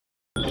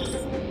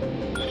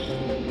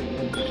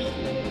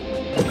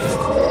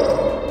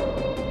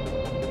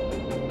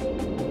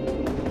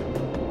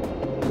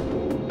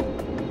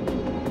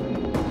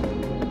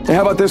Hey,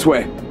 how about this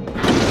way?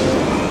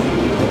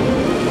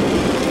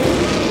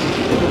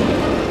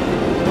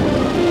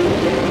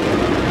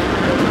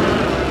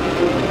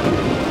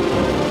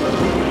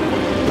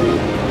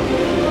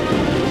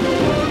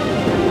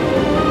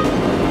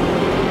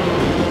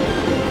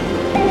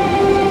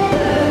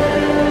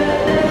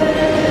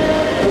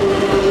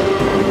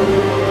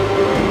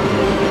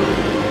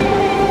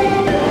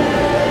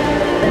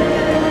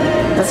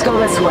 Let's go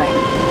this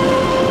way.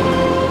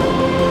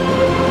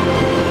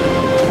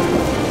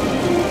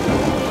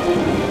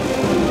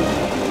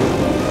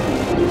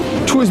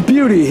 'Twas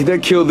beauty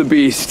that killed the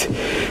beast.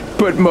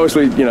 But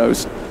mostly, you know,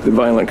 it's the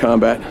violent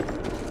combat.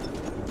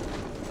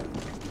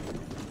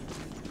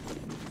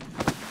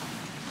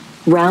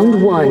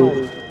 Round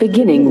 1.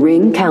 Beginning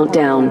ring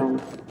countdown.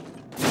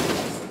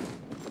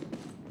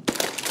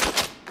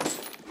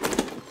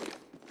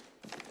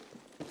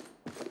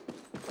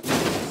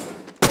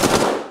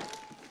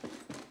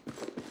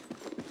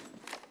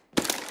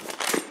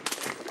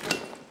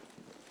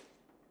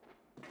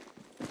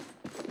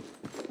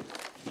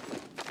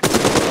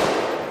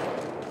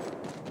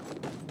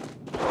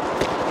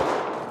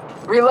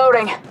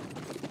 Reloading.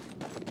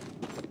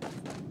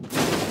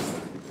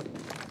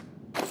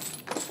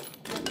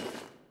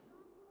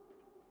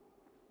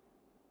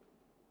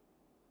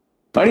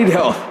 I need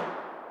help.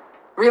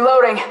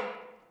 Reloading.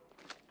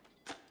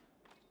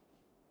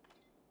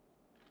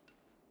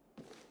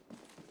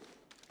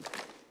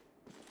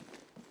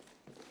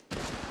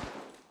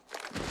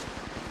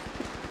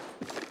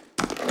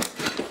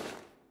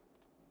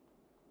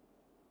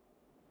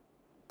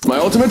 My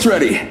ultimate's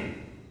ready.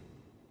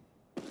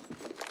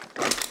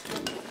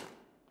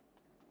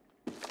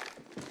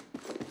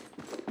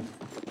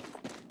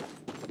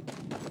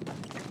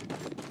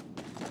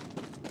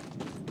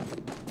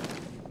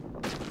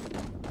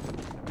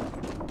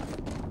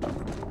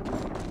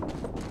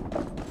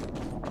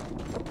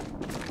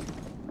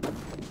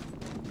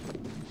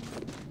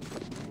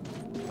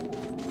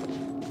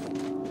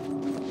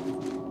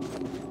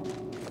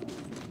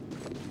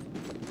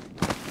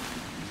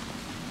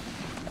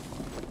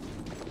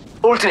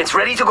 Ultimate's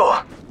ready to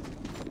go.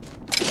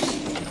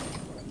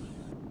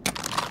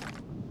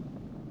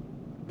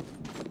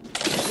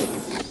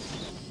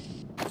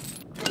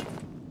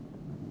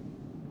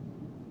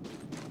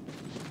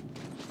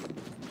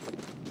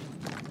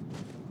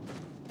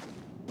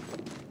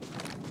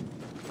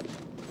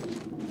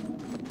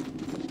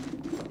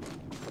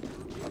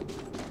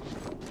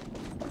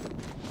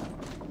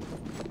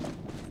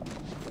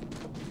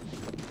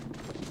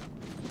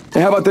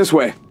 Hey, how about this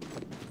way?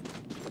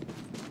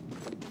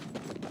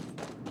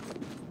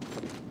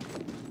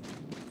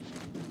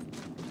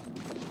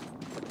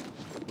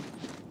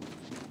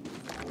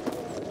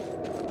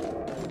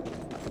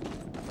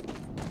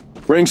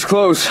 Ring's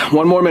close.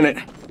 One more minute.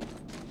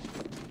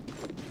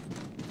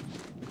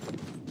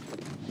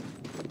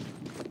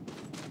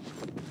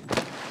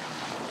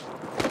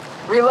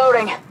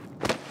 Reloading.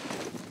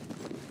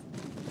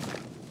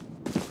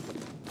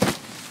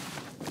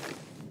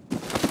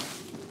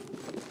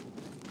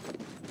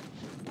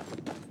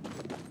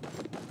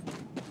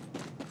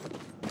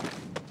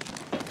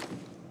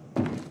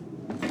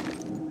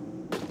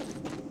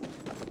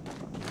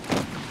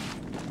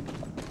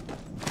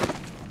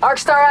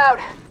 Arcstar out.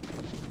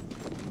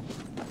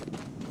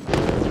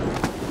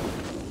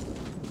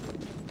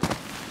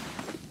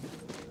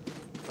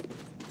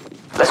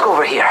 Let's go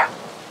over here.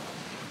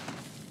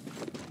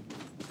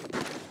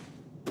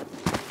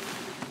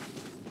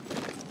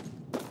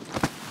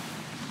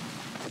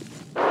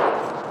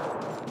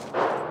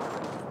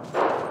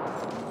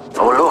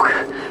 Oh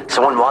look,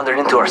 someone wandered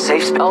into our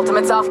safe space.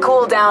 Ultimate's off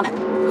cooldown.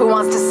 Who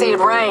wants to see it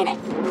rain?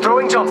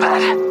 Throwing jump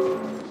pad.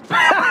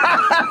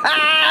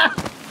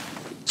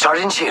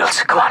 Charging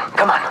shields. Come on,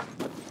 come on.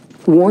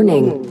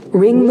 Warning.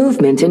 Ring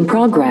movement in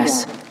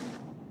progress.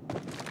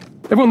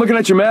 Everyone looking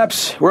at your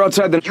maps? We're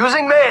outside the...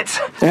 Using meds.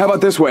 Hey, how about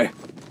this way?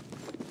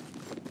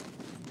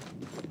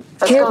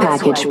 Let's Care go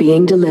this package way.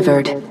 being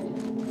delivered.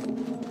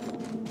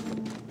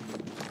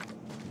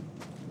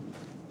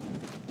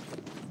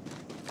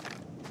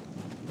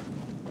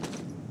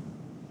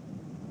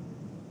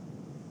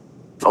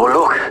 Oh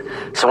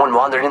look, someone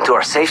wandered into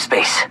our safe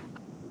space.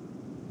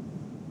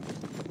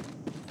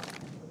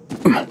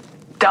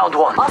 Downed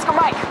one. Oscar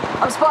Mike,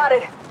 I'm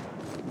spotted.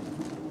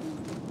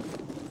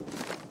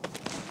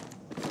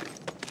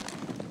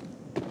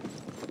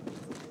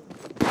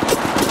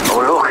 Oh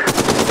look,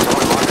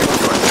 someone wandered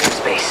into our safe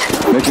space.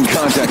 Making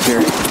contact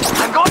here.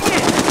 I'm going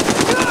in.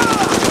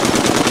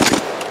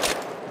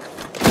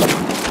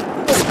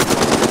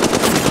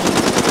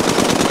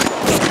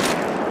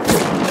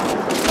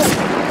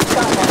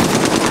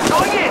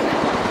 Going in.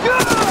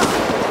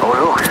 Oh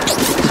look,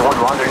 someone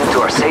wandered into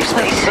our safe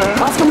space.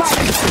 Oscar Mike,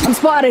 I'm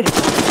spotted.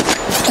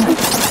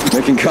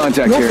 Making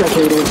contact here.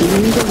 Replicator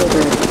being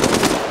delivered.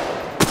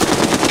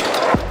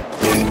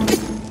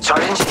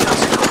 Charging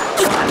shields.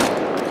 Come on.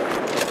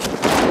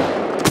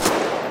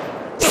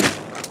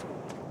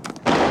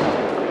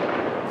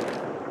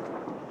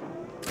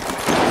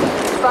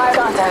 Fire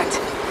contact.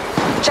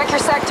 Check your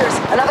sectors.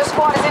 Another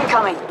squad is incoming.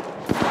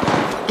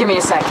 Give me a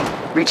sec.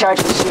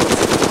 Recharging the shields.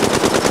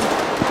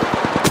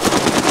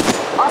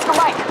 Oscar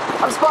Mike,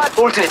 I'm spot.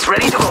 Ultimate's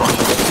ready to go.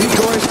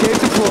 Decoy escape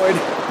deployed.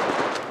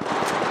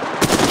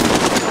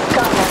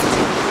 Contact.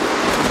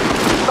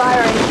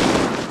 Firing.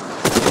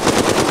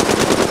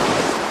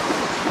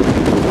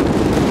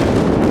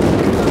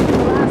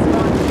 Last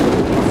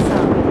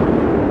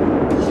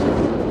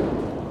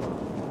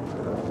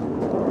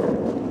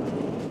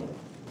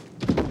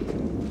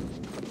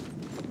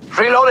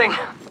one. Reloading.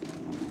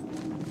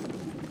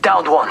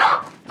 Downed one.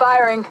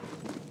 Firing.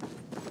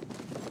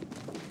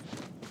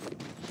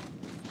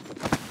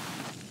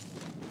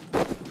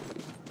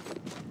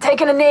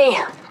 Taking a knee.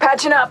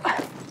 Patching up.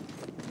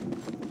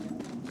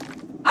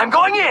 I'm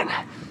going in!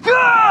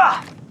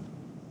 Ah!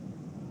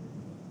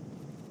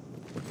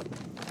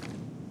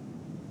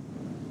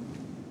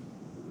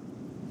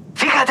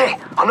 Fíjate!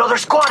 Another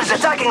squad is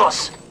attacking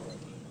us!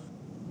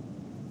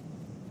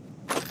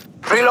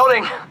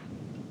 Reloading!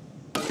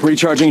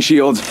 Recharging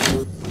shields.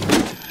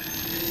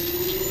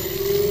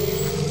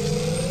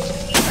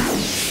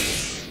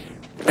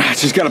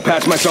 Just gotta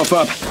patch myself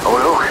up. Oh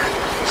look,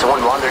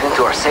 someone wandered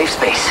into our safe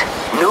space.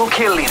 New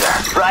kill leader,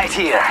 right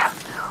here.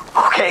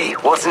 Okay,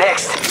 what's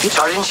next?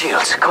 Charging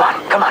shields. Come on,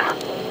 come on.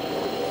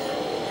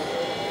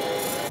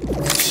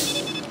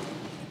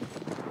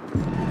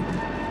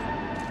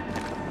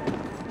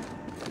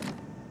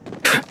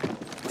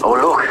 Oh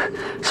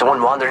look,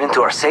 someone wandered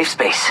into our safe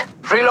space.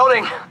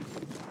 Reloading.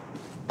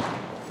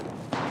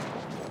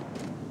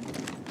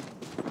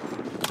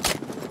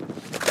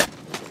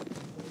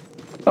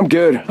 I'm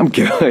good. I'm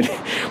good.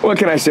 What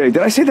can I say?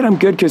 Did I say that I'm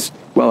good? Because,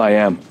 well, I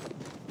am.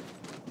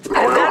 And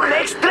that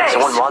makes place.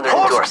 Someone wandered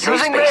into our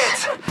safe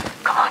space.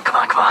 Come on, come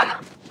on, come on.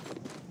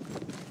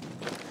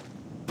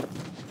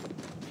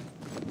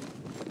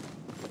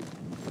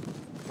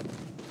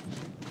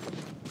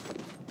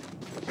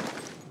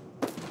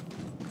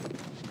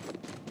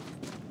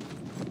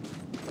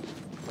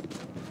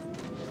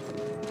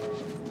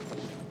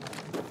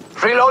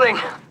 Reloading.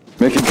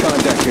 Making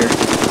contact here.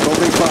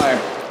 Opening fire.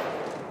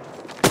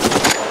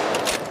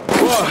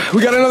 Whoa,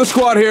 we got another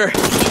squad here.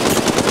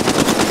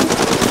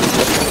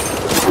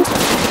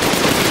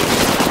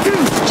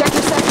 Check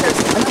your sectors.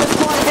 Another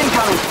squad is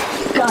incoming.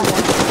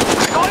 Contact.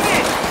 Going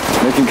in.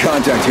 Making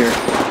contact here.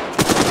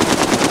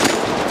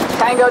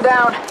 Tango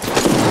down.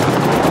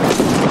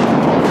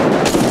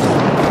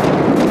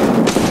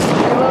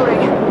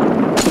 Reloading.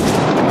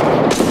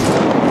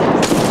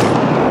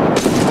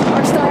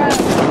 Arcstar out.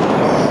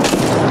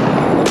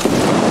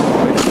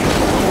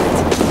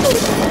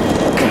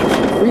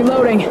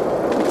 Reloading.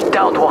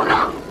 Downed one.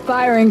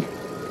 Firing.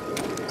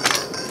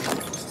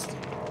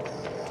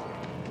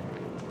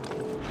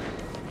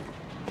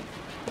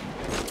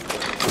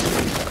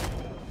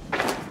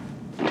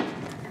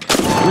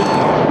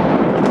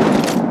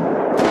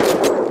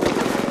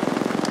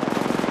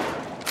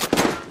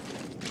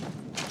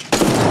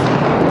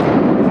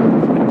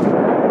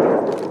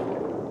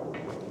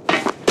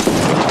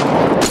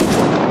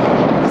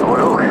 Oh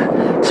look,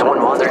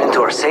 someone wandered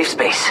into our safe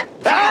space.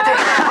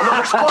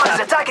 Another squad is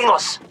attacking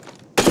us.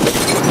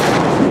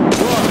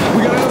 Whoa,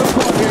 we got another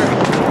squad here.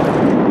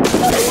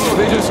 Whoa,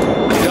 they just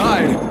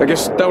died. I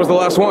guess that was the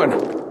last one.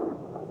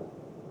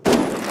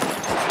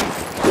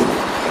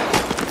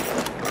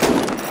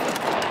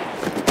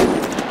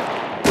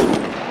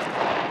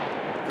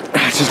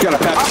 Just gotta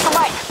patch. Oscar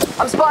Mike,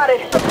 I'm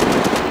spotted.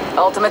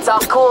 Ultimate's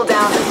off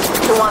cooldown.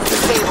 Who wants to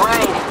save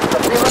Rain?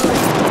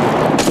 Reloading.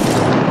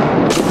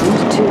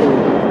 Round 2.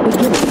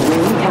 Beginning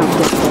ring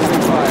countdown.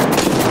 Opening fire.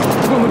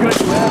 Everyone looking at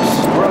your maps.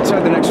 We're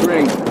outside the next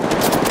ring.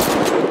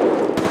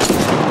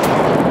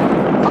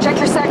 Check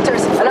your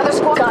sectors. Another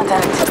squad.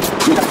 Contact.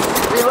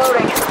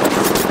 Reloading.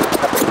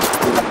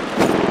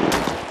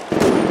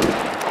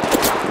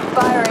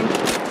 Firing.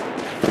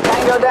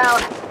 Tango down.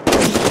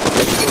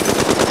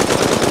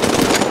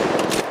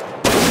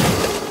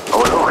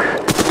 Oh look,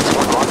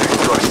 someone wandered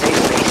into our safe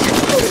space.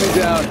 Enemy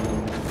down.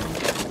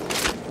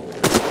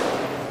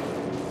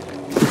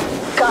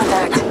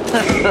 Contact.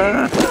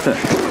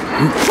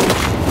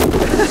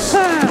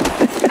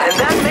 And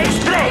that makes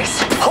place.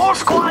 Whole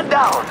squad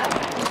down.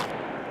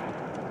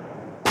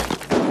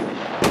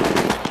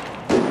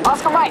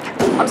 Oscar Mike,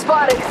 I'm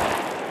spotted.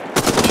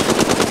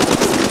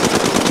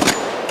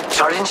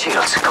 Charging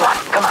shields. Come on,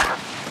 come on.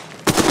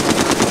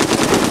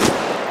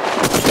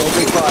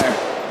 Opening fire.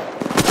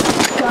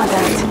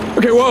 Contact.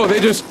 Okay, whoa, they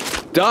just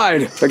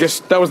died. I guess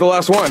that was the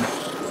last one.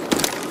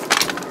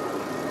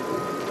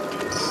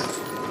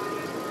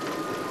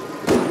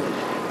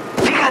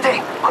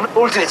 Fíjate,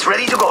 ultimate's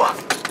ready to go.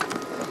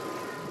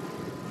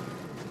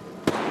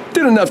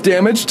 Did enough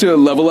damage to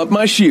level up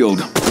my shield.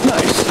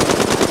 Nice.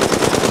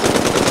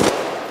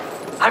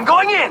 I'm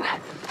going in.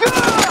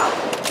 Ah!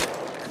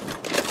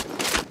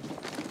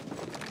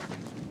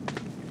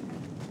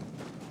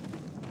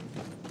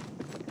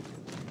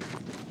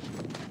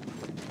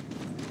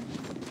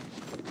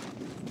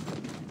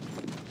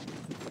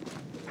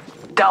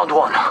 Downed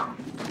one.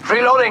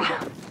 Reloading.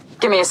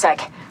 Give me a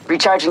sec.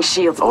 Recharging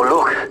shields. Oh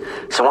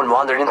look, someone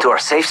wandered into our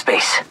safe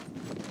space.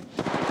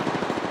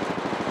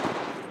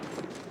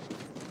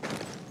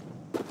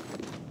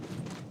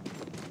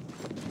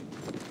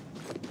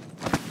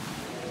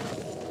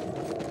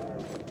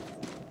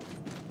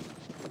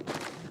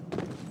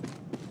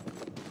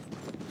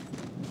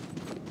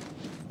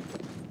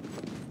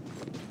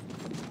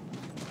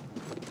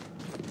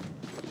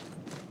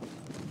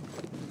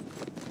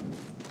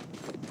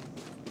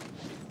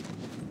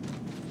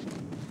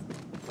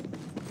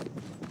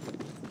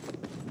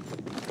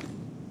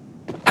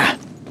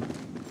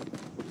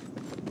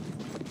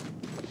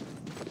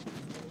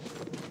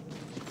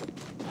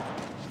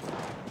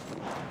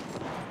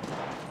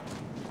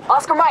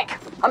 Oscar Mike,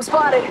 I'm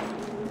spotted.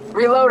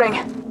 Reloading.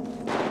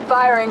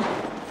 Firing.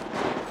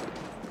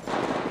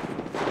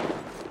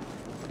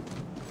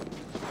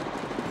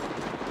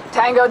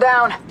 Tango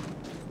down.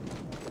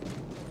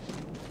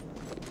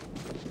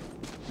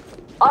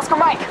 Oscar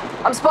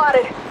Mike, I'm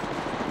spotted.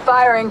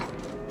 Firing.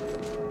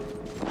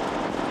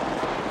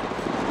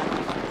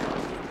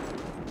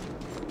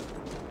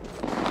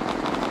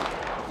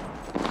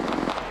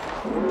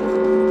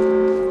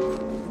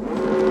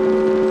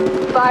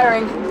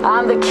 Firing.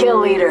 I'm the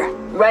kill leader.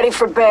 Ready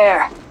for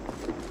bear.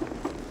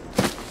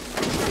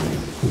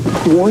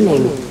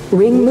 Warning.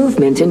 Ring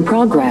movement in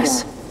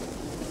progress.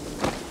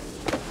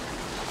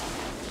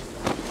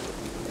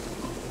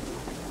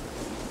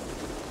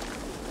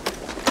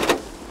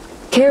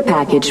 Care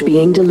package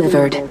being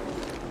delivered.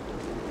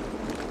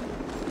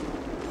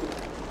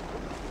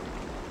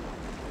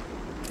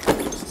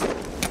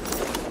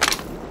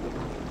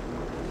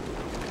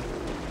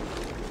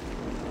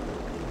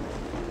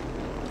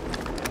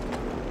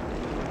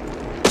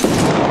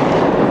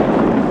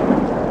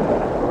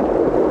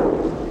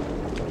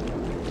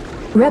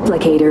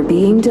 Replicator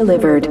being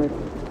delivered.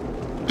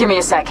 Give me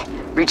a sec.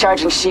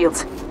 Recharging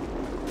shields.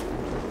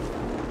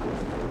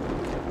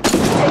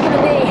 Taking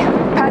a knee.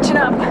 Patching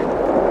up.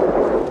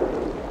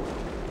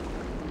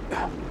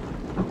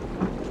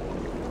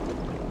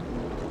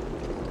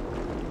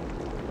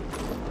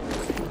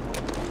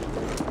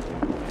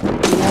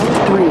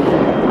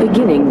 Round 3.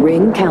 Beginning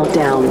ring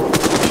countdown.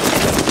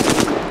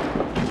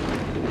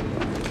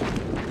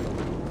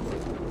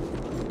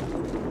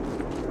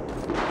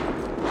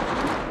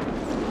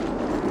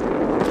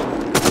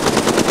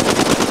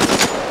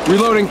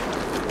 Reloading.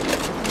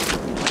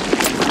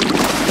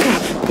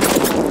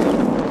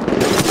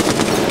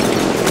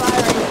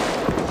 Firing.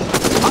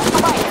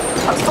 Oscar Mike,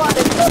 I'm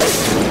spotted.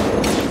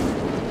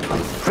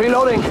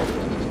 Reloading.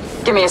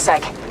 Give me a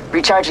sec.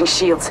 Recharging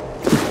shields.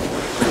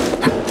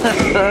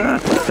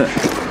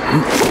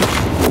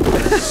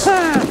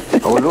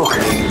 Oh, look.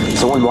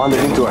 Someone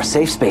wandered into our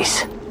safe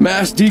space.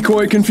 Mass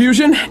decoy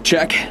confusion?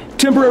 Check.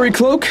 Temporary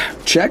cloak?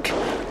 Check.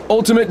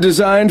 Ultimate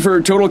designed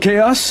for total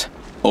chaos?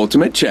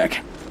 Ultimate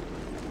check.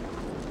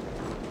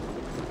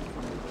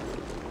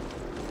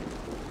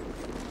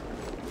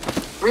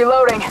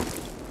 Reloading.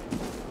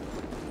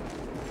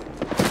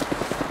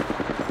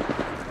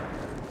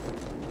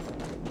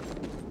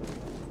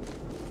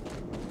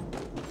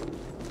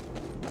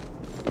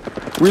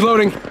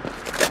 Reloading.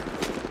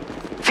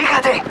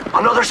 Fíjate!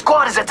 Another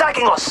squad is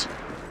attacking us!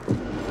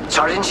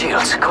 Sergeant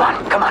Shields, come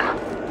on, come on.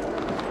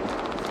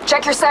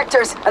 Check your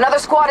sectors. Another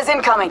squad is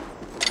incoming.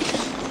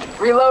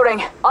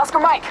 Reloading. Oscar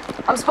Mike,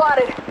 I'm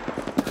spotted.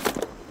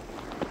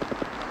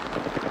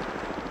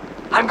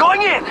 I'm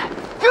going in!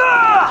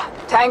 Ah!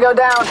 Tango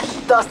down.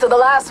 Dust to the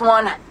last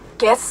one.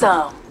 Guess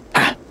so.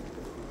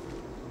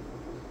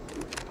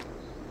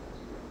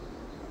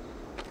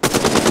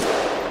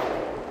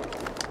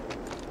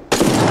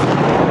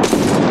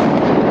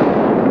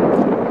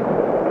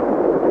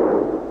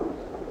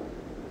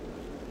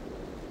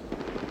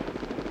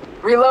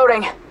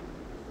 Reloading.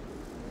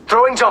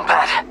 Throwing jump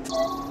pad.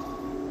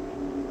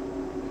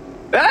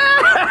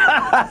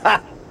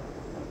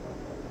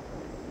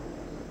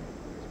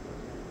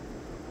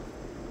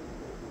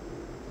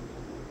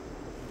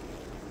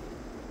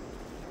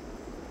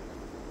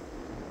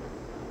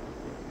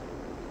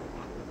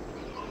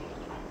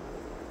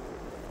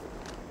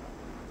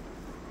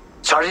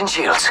 Sergeant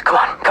Shields, come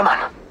on, come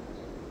on.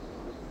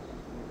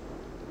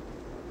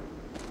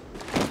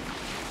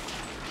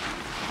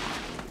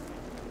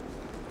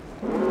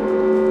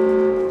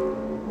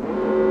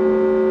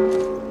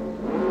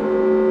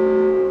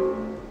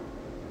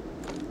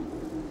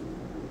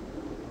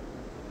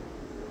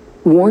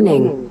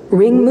 Warning.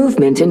 Ring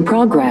movement in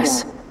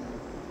progress.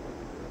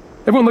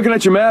 Everyone looking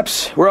at your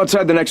maps? We're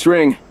outside the next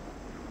ring.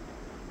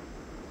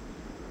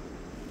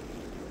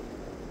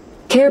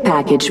 Care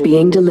package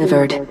being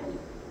delivered.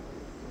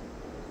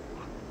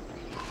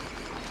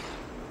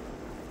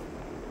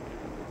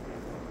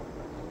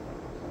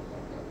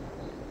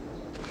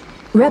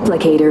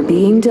 Replicator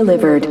being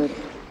delivered.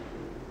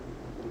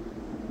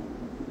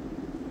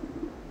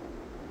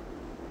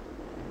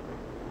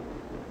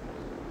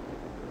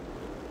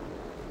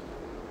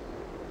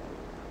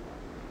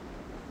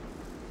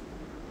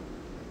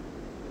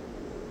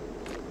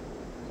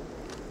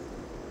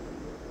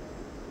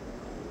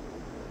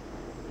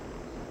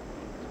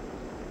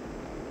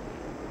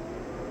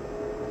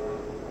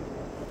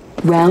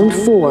 Round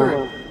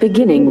 4.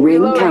 Beginning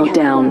ring Reloading.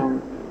 countdown.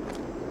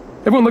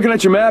 Everyone looking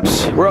at your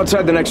maps? We're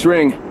outside the next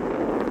ring.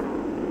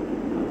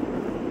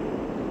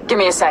 Give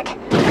me a sec.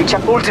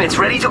 Recheck. Alternates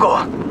ready to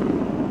go.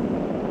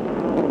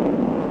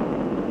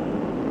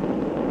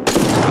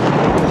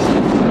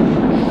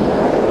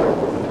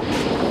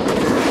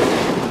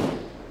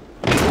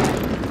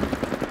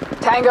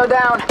 Tango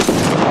down.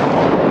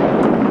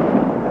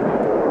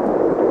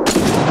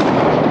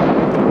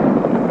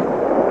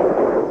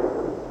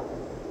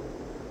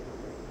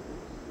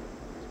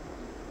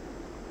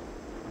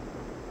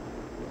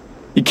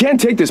 You can't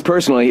take this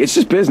personally. It's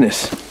just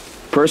business.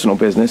 Personal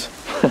business.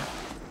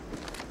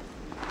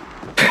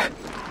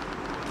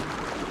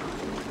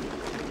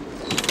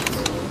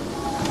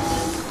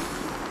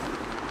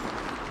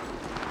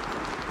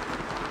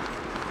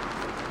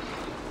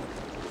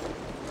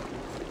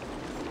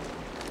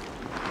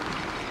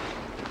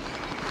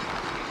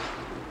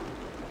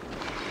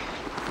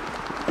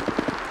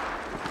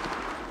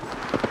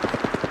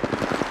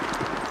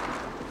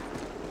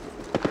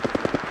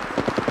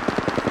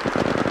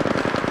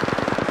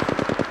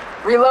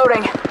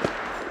 Reloading.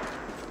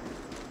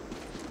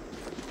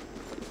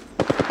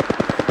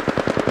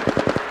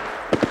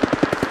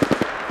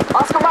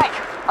 Oscar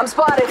Mike, I'm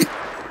spotted.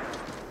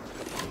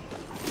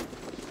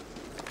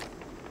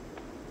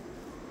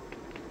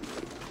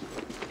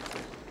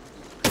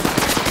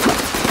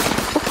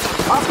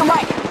 Oscar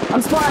Mike,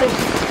 I'm spotted.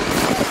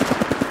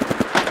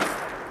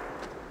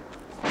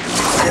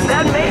 And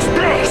that made